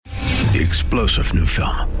The explosive new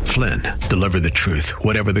film, Flynn, deliver the truth,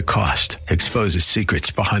 whatever the cost, exposes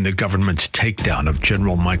secrets behind the government's takedown of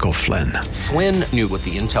General Michael Flynn. Flynn knew what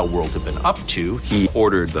the intel world had been up to. He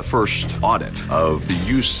ordered the first audit of the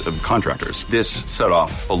use of contractors. This set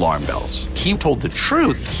off alarm bells. He told the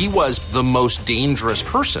truth. He was the most dangerous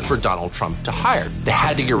person for Donald Trump to hire. They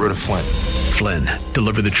had to get rid of Flynn. Flynn,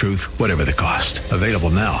 deliver the truth, whatever the cost. Available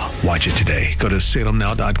now. Watch it today. Go to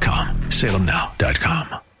salemnow.com.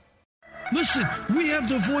 salemnow.com. Listen, we have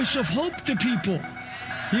the voice of hope to people.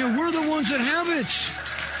 You know, we're the ones that have it.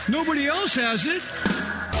 Nobody else has it.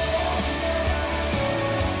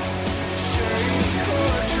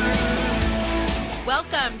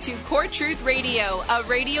 Welcome to Core Truth Radio, a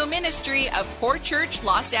radio ministry of Core Church,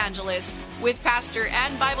 Los Angeles, with pastor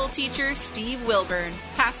and Bible teacher Steve Wilburn.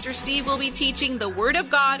 Pastor Steve will be teaching the Word of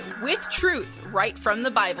God with truth right from the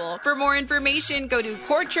Bible. For more information, go to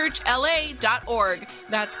corechurchla.org.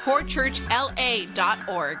 That's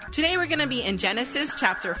corechurchla.org. Today we're going to be in Genesis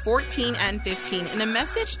chapter 14 and 15 in a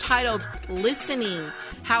message titled Listening,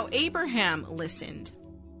 How Abraham Listened.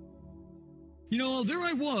 You know, there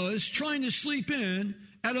I was trying to sleep in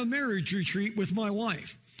at a marriage retreat with my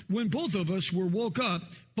wife when both of us were woke up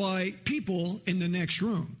by people in the next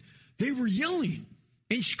room. They were yelling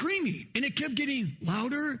and screaming, and it kept getting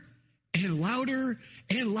louder and louder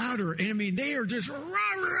and louder. And I mean, they are just,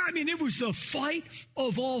 it was the fight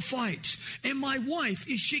of all fights. And my wife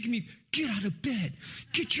is shaking me, get out of bed,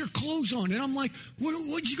 get your clothes on. And I'm like,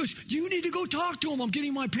 what? She goes, you need to go talk to him. I'm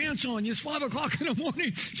getting my pants on. It's 5 o'clock in the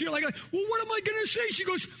morning. She's like, well, what am I going to say? She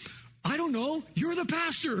goes, I don't know. You're the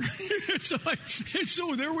pastor. And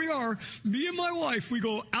so there we are. Me and my wife, we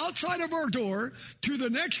go outside of our door to the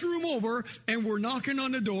next room over, and we're knocking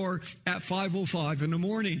on the door at 5:05 in the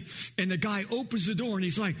morning. And the guy opens the door, and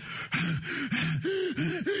he's like,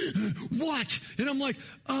 what? And I'm like,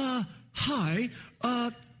 hi,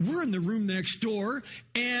 we're in the room next door,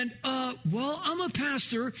 and, I'm a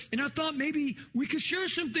pastor, and I thought maybe we could share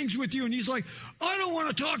some things with you. And he's like, I don't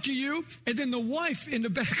want to talk to you. And then the wife in the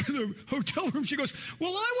back of the hotel room, she goes,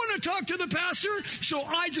 well, I want to talk to the pastor. So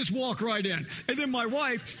I just walk right in. And then my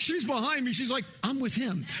wife, she's behind me. She's like, I'm with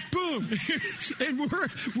him. Boom. And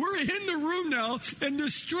we're in the room now, in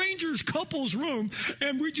this stranger's couple's room,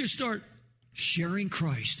 and we just start sharing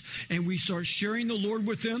Christ, and we start sharing the Lord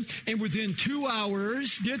with them. And within 2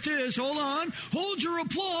 hours, get this, hold your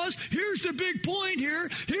applause. Here's the big point here.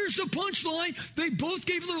 Here's the punchline. They both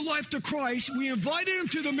gave their life to Christ. We invited them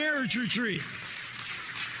to the marriage retreat.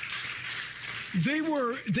 They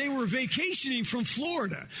were vacationing from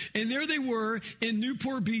Florida, and there they were in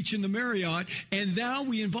Newport Beach in the Marriott, and now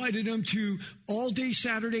we invited them to all day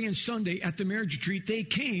Saturday and Sunday at the marriage retreat. They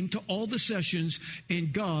came to all the sessions,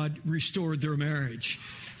 and God restored their marriage.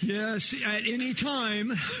 Yes, at any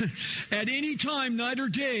time, night or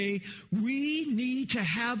day, we need to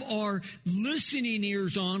have our listening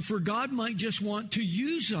ears on, for God might just want to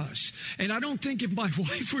use us. And I don't think if my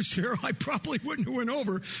wife was there, I probably wouldn't have went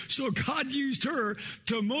over. So God used her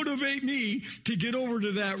to motivate me to get over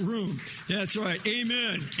to that room. That's right.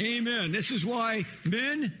 Amen. Amen. This is why,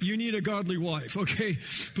 men, you need a godly wife, okay?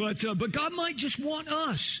 But God might just want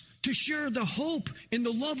us to share the hope and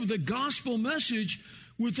the love of the gospel message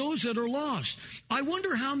with those that are lost. I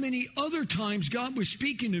wonder how many other times God was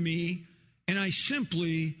speaking to me and I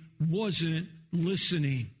simply wasn't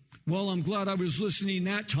listening. Well, I'm glad I was listening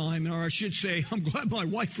that time, or I should say, I'm glad my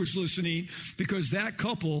wife was listening, because that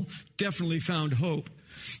couple definitely found hope.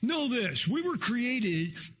 Know this, we were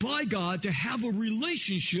created by God to have a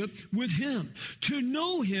relationship with Him, to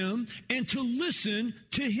know Him and to listen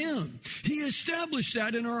to Him. He established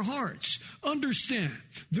that in our hearts. Understand,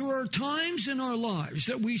 there are times in our lives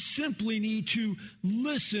that we simply need to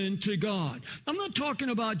listen to God. I'm not talking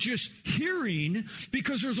about just hearing,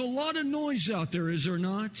 because there's a lot of noise out there, is there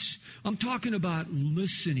not? I'm talking about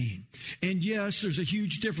listening. And yes, there's a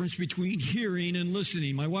huge difference between hearing and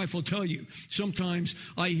listening. My wife will tell you, sometimes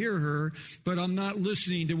I hear her, but I'm not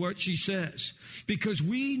listening to what she says, because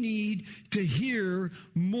we need to hear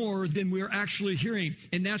more than we're actually hearing.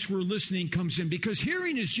 And that's where listening comes in, because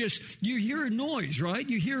hearing is just, you hear noise, right?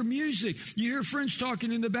 You hear music, you hear friends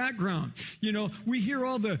talking in the background. You know, we hear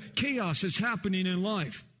all the chaos that's happening in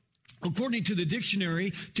life. According to the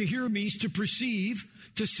dictionary, to hear means to perceive,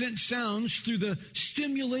 to sense sounds through the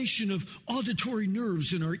stimulation of auditory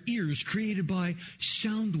nerves in our ears created by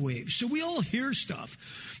sound waves. So we all hear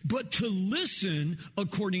stuff. But to listen,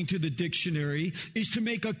 according to the dictionary, is to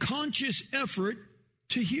make a conscious effort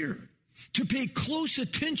to hear, to pay close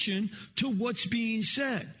attention to what's being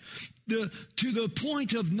said, to the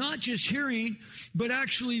point of not just hearing, but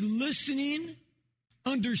actually listening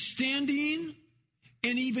understanding,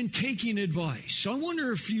 and even taking advice. I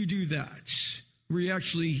wonder if you do that, where you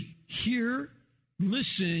actually hear,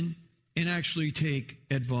 listen, and actually take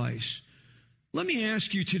advice. Let me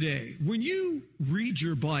ask you today, when you read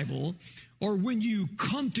your Bible or when you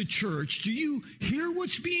come to church, do you hear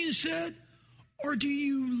what's being said or do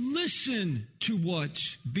you listen to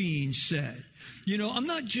what's being said?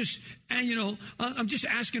 I'm just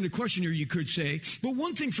asking a question here, you could say. But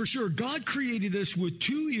one thing for sure, God created us with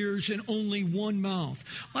 2 ears and only one mouth.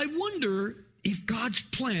 I wonder if God's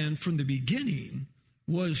plan from the beginning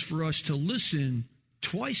was for us to listen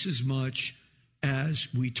twice as much as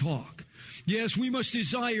we talk. Yes, we must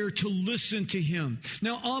desire to listen to him.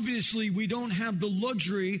 Now, obviously, we don't have the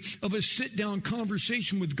luxury of a sit-down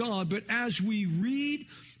conversation with God, but as we read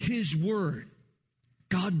his word,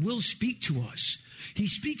 God will speak to us. He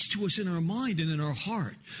speaks to us in our mind and in our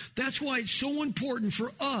heart. That's why it's so important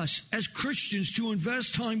for us as Christians to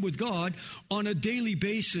invest time with God on a daily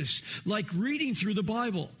basis, like reading through the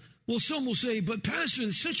Bible. Well, some will say, but Pastor,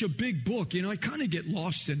 it's such a big book, I kind of get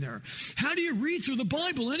lost in there. How do you read through the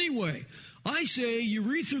Bible anyway? I say you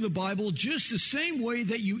read through the Bible just the same way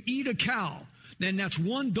that you eat a cow. Then that's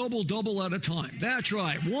one double at a time. That's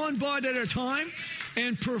right. One bite at a time,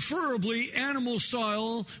 and preferably animal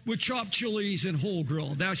style with chopped chilies and whole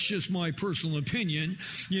grill. That's just my personal opinion,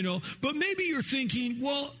 But maybe you're thinking,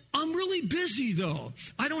 well, I'm really busy though.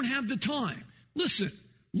 I don't have the time. Listen,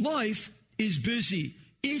 life is busy.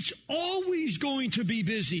 It's always going to be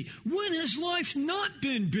busy. When has life not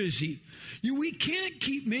been busy? We can't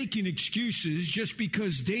keep making excuses just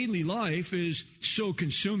because daily life is so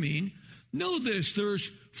consuming. Know this,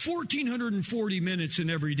 there's 1,440 minutes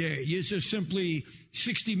in every day. It's just simply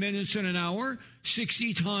 60 minutes in an hour.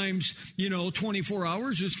 60 times, 24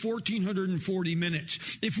 hours is 1,440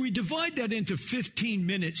 minutes. If we divide that into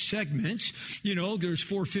 15-minute segments, there's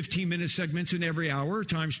 4 15-minute segments in every hour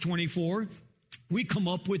times 24. We come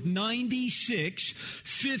up with 96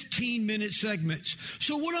 15-minute segments.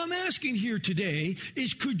 So what I'm asking here today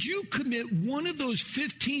is, could you commit one of those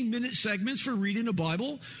 15-minute segments for reading the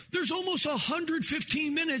Bible? There's almost 100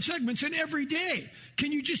 15-minute segments in every day.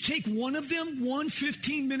 Can you just take one of them, one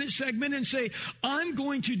 15-minute segment, and say, I'm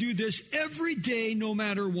going to do this every day no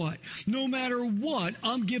matter what? No matter what,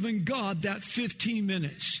 I'm giving God that 15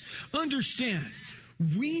 minutes. Understand,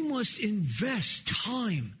 we must invest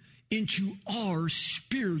time into our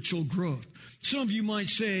spiritual growth. Some of you might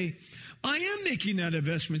say, I am making that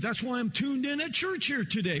investment. That's why I'm tuned in at church here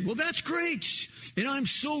today. Well, that's great. And I'm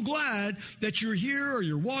so glad that you're here or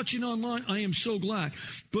you're watching online. I am so glad.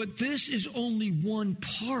 But this is only one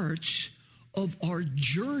part of our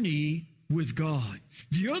journey with God.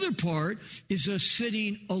 The other part is us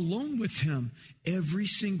sitting alone with him every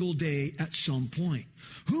single day at some point.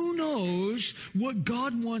 Who knows what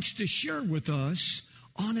God wants to share with us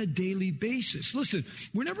on a daily basis. Listen,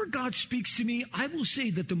 whenever God speaks to me, I will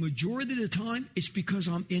say that the majority of the time it's because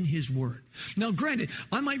I'm in his word. Now, granted,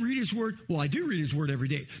 I might read his word. Well, I do read his word every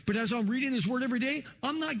day. But as I'm reading his word every day,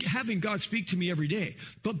 I'm not having God speak to me every day.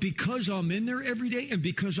 But because I'm in there every day and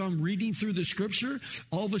because I'm reading through the scripture,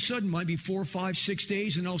 all of a sudden, might be 4, 5, 6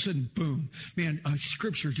 days, and all of a sudden, boom, man,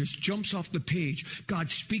 scripture just jumps off the page.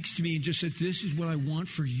 God speaks to me and just said, this is what I want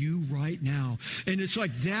for you right now. And it's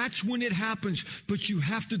like, that's when it happens. But you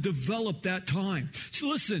have to develop that time. So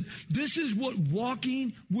listen, this is what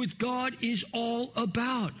walking with God is all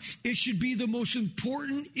about. It should be the most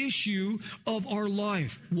important issue of our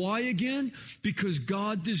life. Why again? Because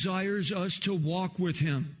God desires us to walk with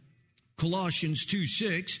him. Colossians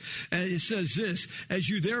 2:6, it says this, as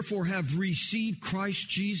you therefore have received Christ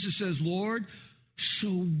Jesus as Lord,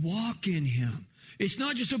 so walk in him. It's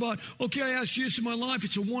not just about, okay, I asked Jesus in my life,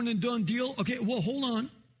 it's a one and done deal. Okay, well, hold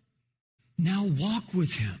on. Now walk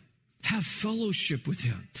with him. Have fellowship with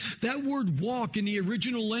him. That word walk in the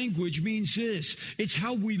original language means this. It's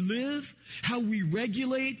how we live, how we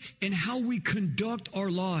regulate, and how we conduct our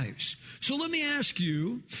lives. So let me ask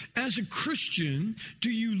you, as a Christian, do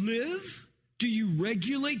you live? Do you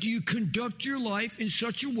regulate? Do you conduct your life in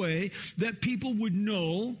such a way that people would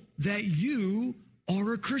know that you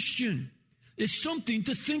are a Christian? It's something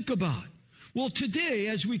to think about. Well, today,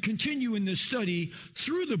 as we continue in this study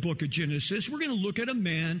through the book of Genesis, we're going to look at a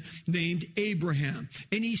man named Abraham.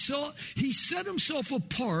 And he set himself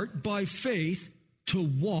apart by faith to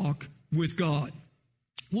walk with God.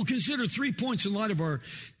 We'll consider 3 points in light of our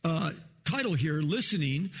title here,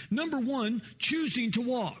 listening. Number 1, choosing to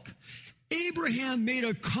walk. Abraham made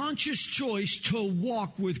a conscious choice to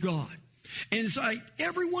walk with God. And it's like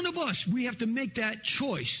every one of us, we have to make that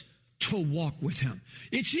choice to walk with him.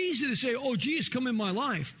 It's easy to say, oh, Jesus, come in my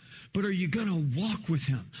life. but are you going to walk with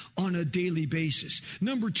him on a daily basis?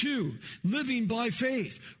 Number 2, living by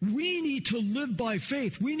faith. We need to live by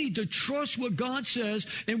faith. We need to trust what God says,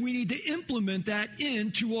 and we need to implement that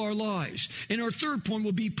into our lives. And our third point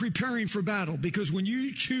will be preparing for battle, because when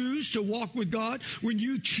you choose to walk with God, when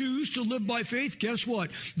you choose to live by faith, guess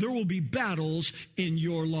what? There will be battles in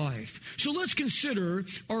your life. So let's consider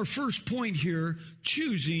our first point here,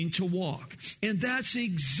 choosing to walk. And that's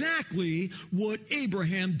exactly what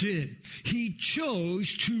Abraham did. He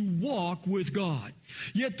chose to walk with God.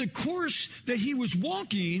 Yet the course that he was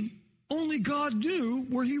walking, only God knew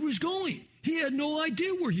where he was going. He had no idea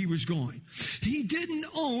where he was going. He didn't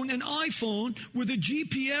own an iPhone with a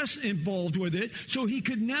GPS involved with it so he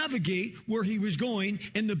could navigate where he was going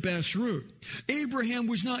in the best route. Abraham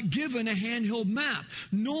was not given a handheld map,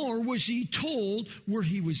 nor was he told where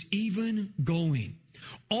he was even going.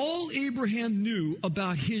 All Abraham knew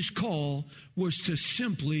about his call was to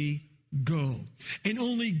simply go. And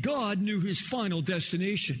only God knew his final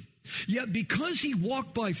destination. Yet because he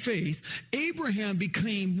walked by faith, Abraham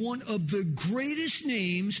became one of the greatest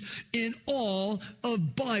names in all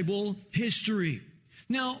of Bible history.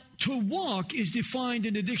 Now, to walk is defined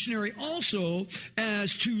in the dictionary also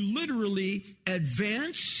as to literally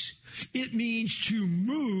advance. It means to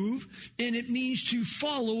move, and it means to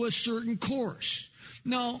follow a certain course.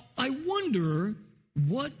 Now, I wonder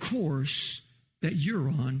what course that you're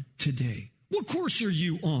on today. What course are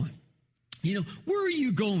you on? Where are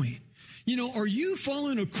you going? Are you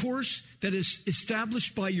following a course that is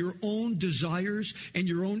established by your own desires and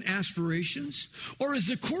your own aspirations? Or is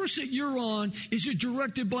the course that you're on, is it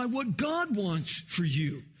directed by what God wants for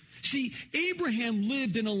you? See, Abraham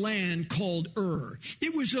lived in a land called Ur.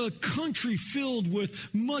 It was a country filled with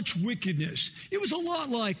much wickedness. It was a lot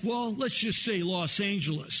like, let's just say Los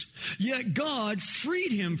Angeles. Yet God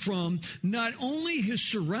freed him from not only his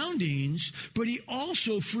surroundings, but he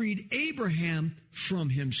also freed Abraham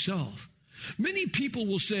from himself. Many people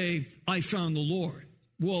will say, I found the Lord.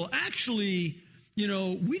 Well, actually,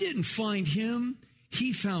 we didn't find him.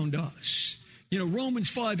 He found us. Romans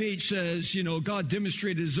 5:8 says, God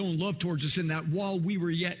demonstrated his own love towards us in that while we were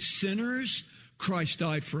yet sinners, Christ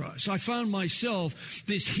died for us. I found myself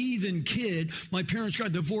this heathen kid. My parents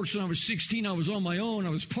got divorced when I was 16. I was on my own. I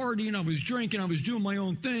was partying. I was drinking. I was doing my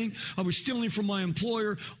own thing. I was stealing from my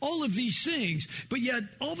employer. All of these things. But yet,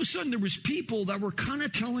 all of a sudden, there was people that were kind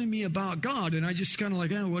of telling me about God. And I just kind of like,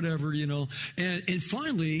 whatever, And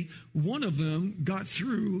finally, one of them got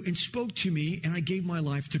through and spoke to me, and I gave my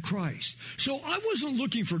life to Christ. So I wasn't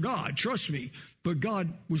looking for God, trust me. But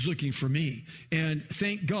God was looking for me. And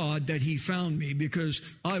thank God that he found me, because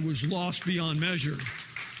I was lost beyond measure.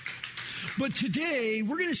 But today,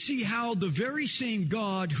 we're going to see how the very same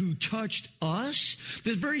God who touched us,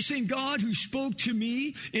 the very same God who spoke to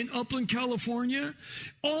me in Upland, California,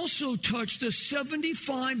 also touched a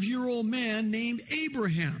 75-year-old man named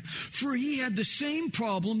Abraham. For he had the same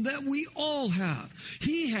problem that we all have.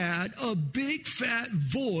 He had a big fat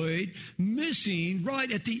void missing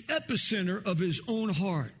right at the epicenter of his own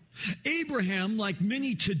heart. Abraham, like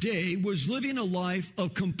many today, was living a life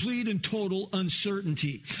of complete and total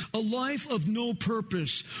uncertainty, a life of no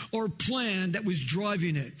purpose or plan that was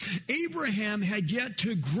driving it. Abraham had yet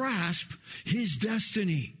to grasp his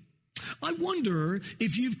destiny. I wonder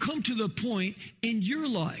if you've come to the point in your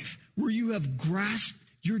life where you have grasped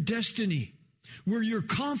your destiny, where you're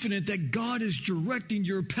confident that God is directing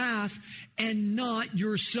your path and not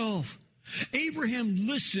yourself. Abraham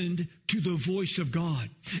listened to the voice of God,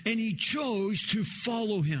 and he chose to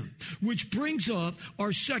follow him, which brings up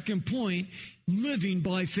our second point, living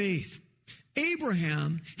by faith.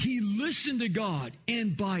 Abraham, he listened to God,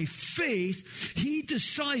 and by faith, he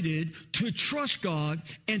decided to trust God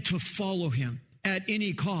and to follow him at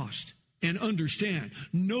any cost. And understand,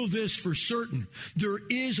 know this for certain, there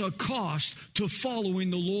is a cost to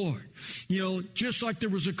following the Lord. Just like there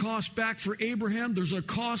was a cost back for Abraham, there's a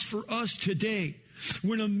cost for us today.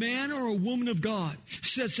 When a man or a woman of God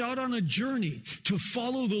sets out on a journey to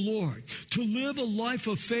follow the Lord, to live a life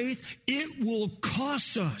of faith, it will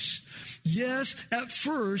cost us. Yes, at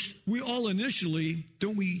first, we all initially,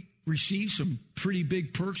 don't we receive some pretty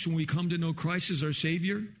big perks when we come to know Christ as our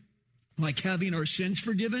Savior? Like having our sins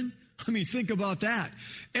forgiven? I mean, think about that.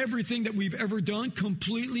 Everything that we've ever done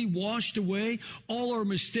completely washed away. All our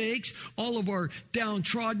mistakes, all of our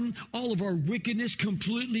downtrodden, all of our wickedness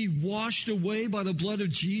completely washed away by the blood of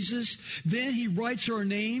Jesus. Then he writes our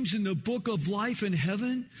names in the book of life in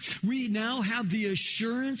heaven. We now have the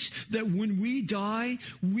assurance that when we die,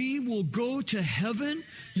 we will go to heaven.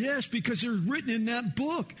 Yes, because they're written in that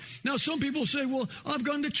book. Now, some people say, well, I've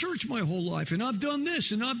gone to church my whole life, and I've done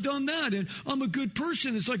this, and I've done that, and I'm a good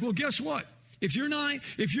person. It's like, well, guess what? If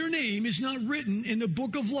your name is not written in the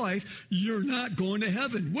book of life, you're not going to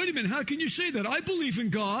heaven. Wait a minute, how can you say that? I believe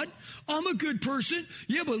in God. I'm a good person.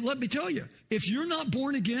 Yeah, but let me tell you, if you're not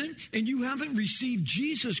born again and you haven't received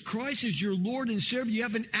Jesus Christ as your Lord and Savior, you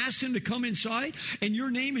haven't asked him to come inside, and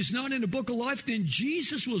your name is not in the book of life, then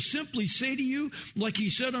Jesus will simply say to you, like he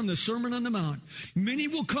said on the Sermon on the Mount, many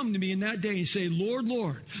will come to me in that day and say, Lord,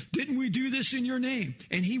 Lord, didn't we do this in your name?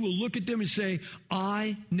 And he will look at them and say,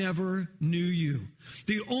 I never knew you.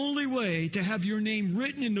 The only way to have your name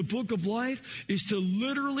written in the book of life is to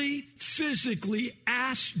literally, physically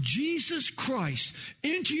ask Jesus Christ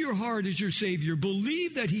into your heart as your Savior.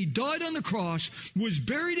 Believe that he died on the cross, was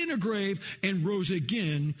buried in a grave, and rose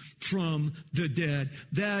again from the dead.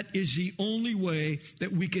 That is the only way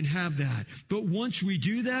that we can have that. But once we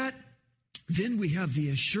do that, then we have the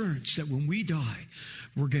assurance that when we die,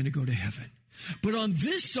 we're going to go to heaven. But on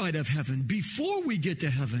this side of heaven, before we get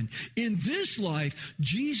to heaven, in this life,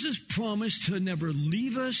 Jesus promised to never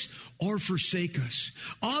leave us or forsake us.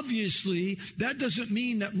 Obviously, that doesn't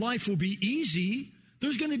mean that life will be easy.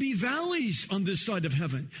 There's going to be valleys on this side of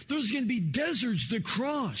heaven. There's going to be deserts to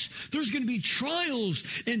cross. There's going to be trials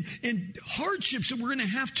and hardships that we're going to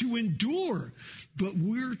have to endure. But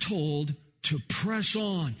we're told to press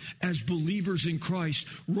on as believers in Christ.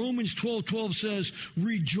 Romans 12:12 says,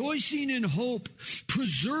 rejoicing in hope,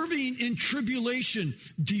 persevering in tribulation,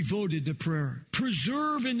 devoted to prayer.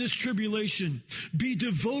 Preserve in this tribulation. Be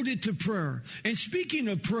devoted to prayer. And speaking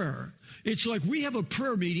of prayer, it's like we have a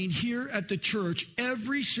prayer meeting here at the church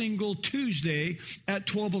every single Tuesday at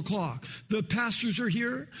 12 o'clock. The pastors are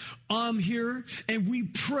here, I'm here, and we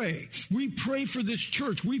pray. We pray for this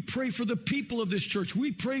church. We pray for the people of this church.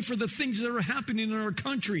 We pray for the things that are happening in our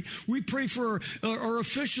country. We pray for our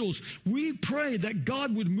officials. We pray that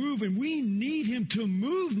God would move, and we need him to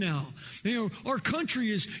move now. You know, our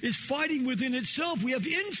country is fighting within itself. We have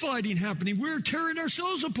infighting happening. We're tearing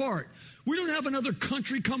ourselves apart. We don't have another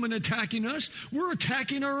country coming attacking us. We're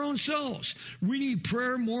attacking our own selves. We need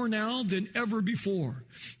prayer more now than ever before.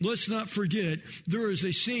 Let's not forget there is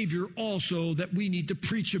a Savior also that we need to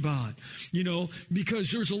preach about,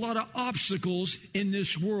 because there's a lot of obstacles in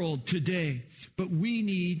this world today. But we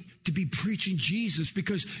need to be preaching Jesus,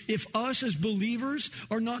 because if us as believers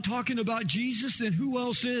are not talking about Jesus, then who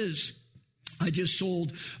else is? I just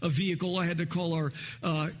sold a vehicle. I had to call our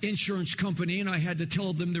insurance company, and I had to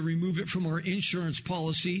tell them to remove it from our insurance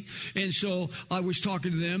policy. And so I was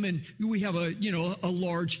talking to them, and we have a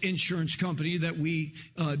large insurance company that we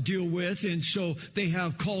deal with. And so they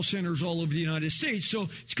have call centers all over the United States. So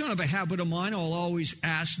it's kind of a habit of mine. I'll always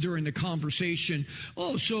ask during the conversation,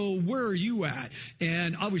 oh, so where are you at?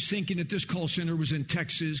 And I was thinking that this call center was in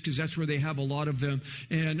Texas, because that's where they have a lot of them.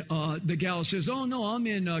 And the gal says, oh, no, I'm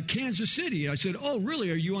in Kansas City. I said, oh,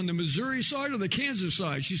 really? Are you on the Missouri side or the Kansas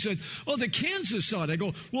side? She said, oh, the Kansas side. I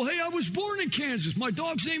go, well, hey, I was born in Kansas. My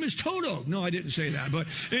dog's name is Toto. No, I didn't say that. But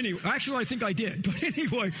anyway, actually, I think I did. But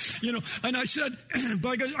anyway, and I said,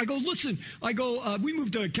 but I go, listen, we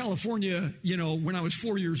moved to California, when I was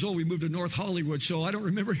 4 years old. We moved to North Hollywood. So I don't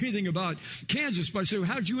remember anything about Kansas. But I said, well,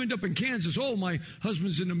 how'd you end up in Kansas? Oh, my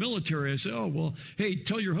husband's in the military. I said, oh, well, hey,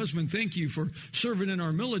 tell your husband thank you for serving in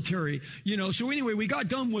our military. So anyway, we got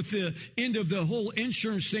done with the end of the whole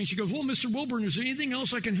insurance thing. She goes, well, Mr. Wilburn, is there anything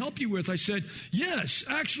else I can help you with? I said, yes,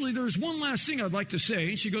 actually, there's one last thing I'd like to say.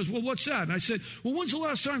 And she goes, well, what's that? And I said, well, when's the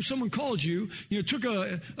last time someone called you, took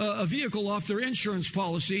a vehicle off their insurance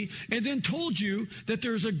policy, and then told you that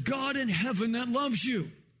there's a God in heaven that loves you?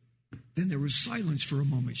 Then there was silence for a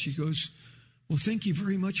moment. She goes, well, thank you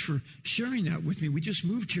very much for sharing that with me. We just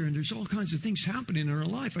moved here, and there's all kinds of things happening in our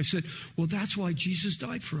life. I said, well, that's why Jesus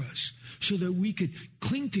died for us, so that we could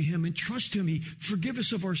cling to him and trust him. He forgive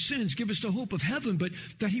us of our sins, give us the hope of heaven, but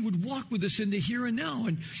that he would walk with us in the here and now.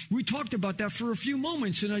 And we talked about that for a few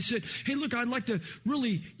moments. And I said, hey, look, I'd like to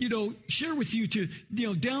really, share with you to,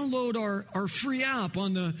 download our free app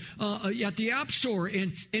on at the App Store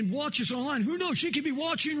and watch us online. Who knows? She could be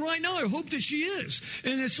watching right now. I hope that she is.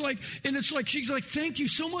 And it's like she's like, thank you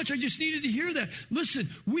so much. I just needed to hear that. Listen,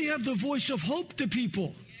 we have the voice of hope to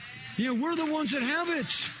people. We're the ones that have it.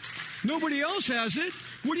 Nobody else has it.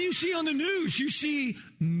 What do you see on the news? You see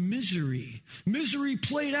misery. Misery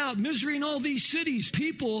played out. Misery in all these cities.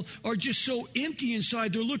 People are just so empty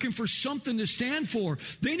inside. They're looking for something to stand for.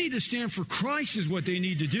 They need to stand for Christ is what they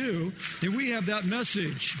need to do. And we have that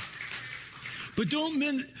message. But don't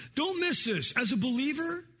miss this. As a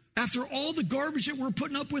believer, after all the garbage that we're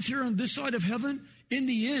putting up with here on this side of heaven, in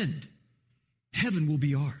the end, heaven will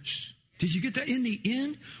be ours. Did you get that? In the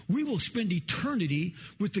end, we will spend eternity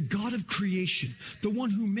with the God of creation, the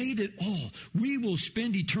one who made it all. We will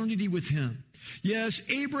spend eternity with him. Yes,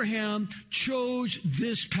 Abraham chose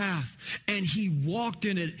this path, and he walked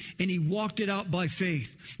in it, and he walked it out by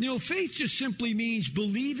faith. You know, faith just simply means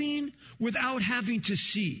believing without having to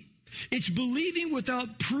see. It's believing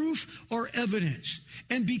without proof or evidence.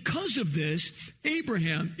 And because of this,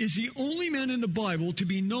 Abraham is the only man in the Bible to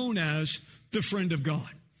be known as the friend of God.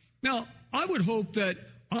 Now, I would hope that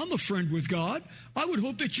I'm a friend with God. I would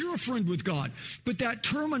hope that you're a friend with God. But that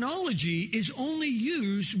terminology is only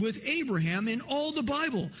used with Abraham in all the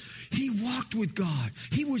Bible. He walked with God.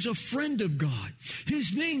 He was a friend of God.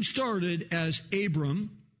 His name started as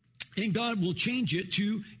Abram, and God will change it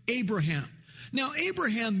to Abraham. Now,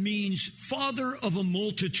 Abraham means father of a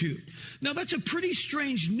multitude. Now, that's a pretty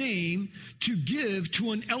strange name to give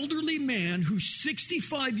to an elderly man who's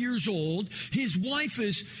 65 years old. His wife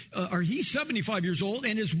is, he's 75 years old,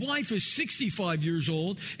 and his wife is 65 years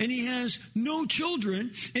old, and he has no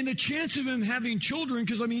children. And the chance of him having children,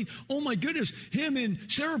 because, I mean, oh my goodness, him and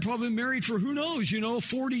Sarah probably married for who knows,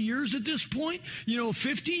 40 years at this point,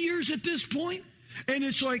 50 years at this point. And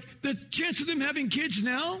it's like the chance of them having kids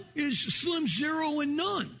now is slim, zero, and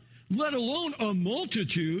none, let alone a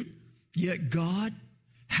multitude. Yet God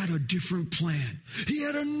had a different plan. He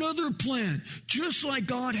had another plan, just like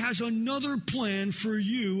God has another plan for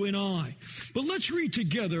you and I. But let's read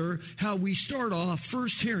together how we start off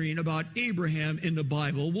first hearing about Abraham in the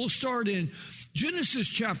Bible. We'll start in Genesis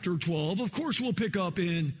chapter 12. Of course, we'll pick up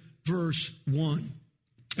in verse 1.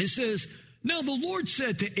 It says, "Now the Lord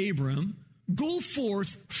said to Abram, go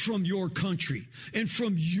forth from your country and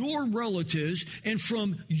from your relatives and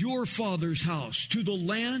from your father's house to the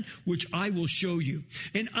land which I will show you.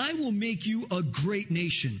 And I will make you a great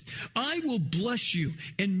nation. I will bless you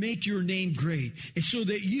and make your name great, and so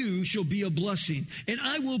that you shall be a blessing. And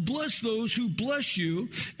I will bless those who bless you,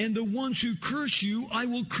 and the ones who curse you I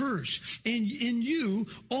will curse. And in you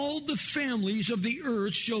all the families of the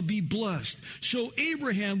earth shall be blessed." So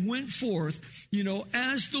Abraham went forth,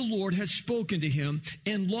 as the Lord had spoken to him,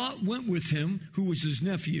 and Lot went with him, who was his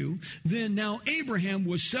nephew. Then now Abraham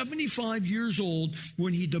was 75 years old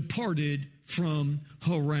when he departed from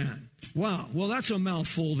Haran. Wow, well, that's a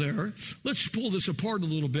mouthful there. Let's pull this apart a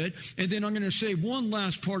little bit, and then I'm going to save one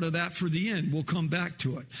last part of that for the end. We'll come back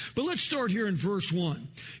to it. But let's start here in verse 1.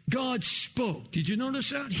 God spoke. Did you notice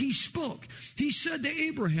that? He spoke. He said to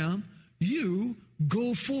Abraham, "You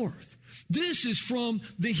go forth." This is from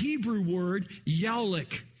the Hebrew word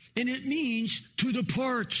yaulik, and it means to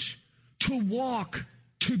depart, to walk,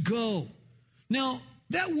 to go. Now,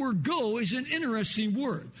 that word go is an interesting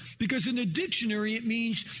word because in the dictionary it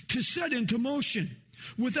means to set into motion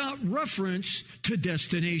without reference to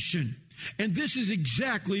destination. And this is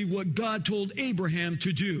exactly what God told Abraham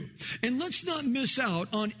to do. And let's not miss out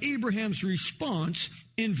on Abraham's response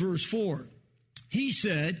in verse 4. He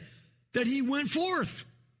said that he went forth.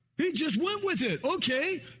 He just went with it.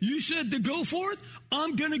 Okay, you said to go forth,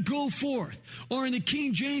 I'm going to go forth. Or in the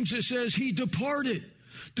King James it says he departed.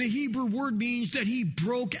 The Hebrew word means that he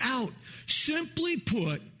broke out. Simply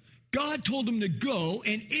put, God told him to go,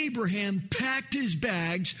 and Abraham packed his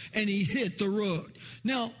bags and he hit the road.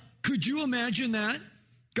 Now, could you imagine that?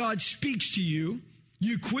 God speaks to you,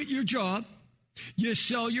 you quit your job, you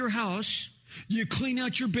sell your house, you clean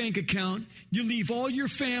out your bank account, you leave all your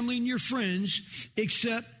family and your friends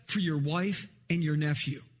except for your wife and your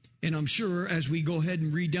nephew. And I'm sure as we go ahead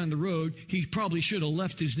and read down the road, he probably should have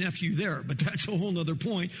left his nephew there, but that's a whole other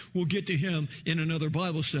point. We'll get to him in another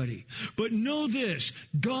Bible study. But know this,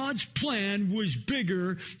 God's plan was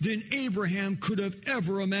bigger than Abraham could have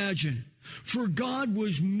ever imagined. For God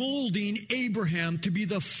was molding Abraham to be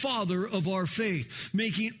the father of our faith,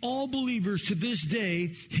 making all believers to this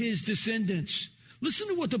day his descendants. Listen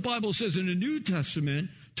to what the Bible says in the New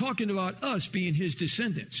Testament, talking about us being his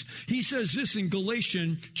descendants. He says this in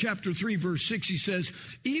Galatians chapter 3, verse 6. He says,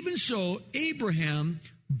 "Even so, Abraham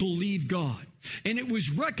believed God, and it was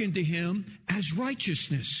reckoned to him as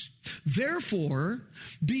righteousness. Therefore,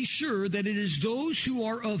 be sure that it is those who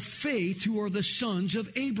are of faith who are the sons of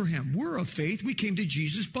Abraham." We're of faith. We came to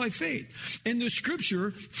Jesus by faith. And the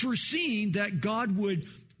scripture, foreseeing that God would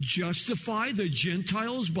justify the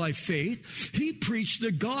Gentiles by faith. He preached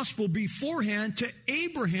the gospel beforehand to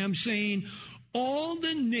Abraham, saying, all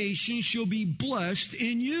the nations shall be blessed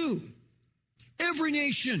in you. Every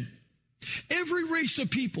nation, every race of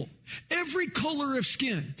people, every color of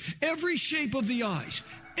skin, every shape of the eyes,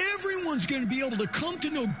 everyone's going to be able to come to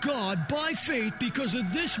know God by faith because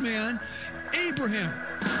of this man, Abraham.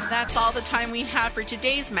 That's all the time we have for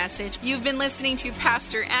today's message. You've been listening to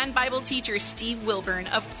pastor and Bible teacher Steve Wilburn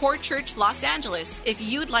of Core Church Los Angeles. If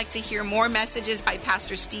you'd like to hear more messages by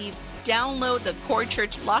Pastor Steve, download the Core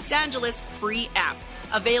Church Los Angeles free app,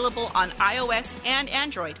 available on iOS and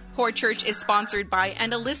Android. Core Church is sponsored by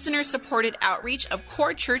and a listener-supported outreach of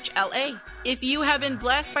Core Church LA. If you have been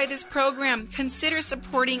blessed by this program, consider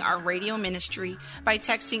supporting our radio ministry by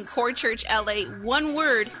texting Core Church LA one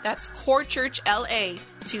word, that's Core Church LA,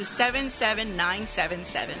 to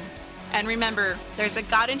 77977. And remember, there's a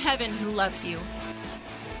God in heaven who loves you.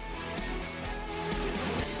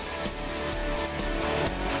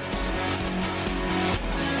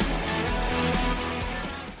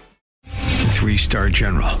 Three-star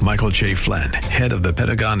General Michael J. Flynn, head of the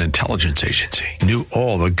Pentagon Intelligence Agency, knew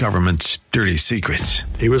all the government's dirty secrets.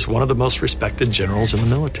 He was one of the most respected generals in the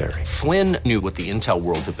military. Flynn knew what the intel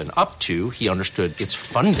world had been up to. He understood its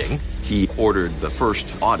funding. He ordered the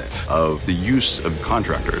first audit of the use of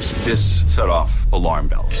contractors. This set off alarm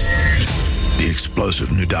bells. The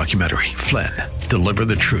explosive new documentary, Flynn, Deliver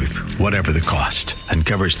the Truth, Whatever the Cost,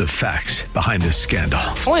 uncovers the facts behind this scandal.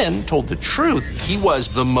 Flynn told the truth. He was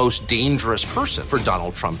the most dangerous person for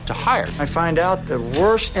Donald Trump to hire. I find out the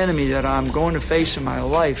worst enemy that I'm going to face in my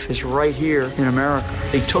life is right here in America.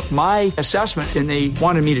 They took my assessment and they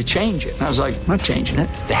wanted me to change it. And I was like, I'm not changing it.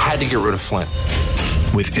 They had to get rid of Flynn.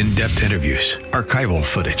 With in-depth interviews, archival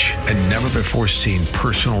footage, and never-before-seen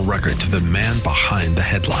personal records of the man behind the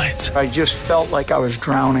headlines. I just felt like I was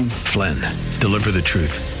drowning. Flynn, Deliver the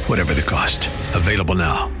Truth, Whatever the Cost. Available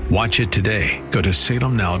now. Watch it today. Go to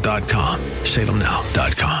salemnow.com.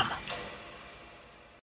 salemnow.com.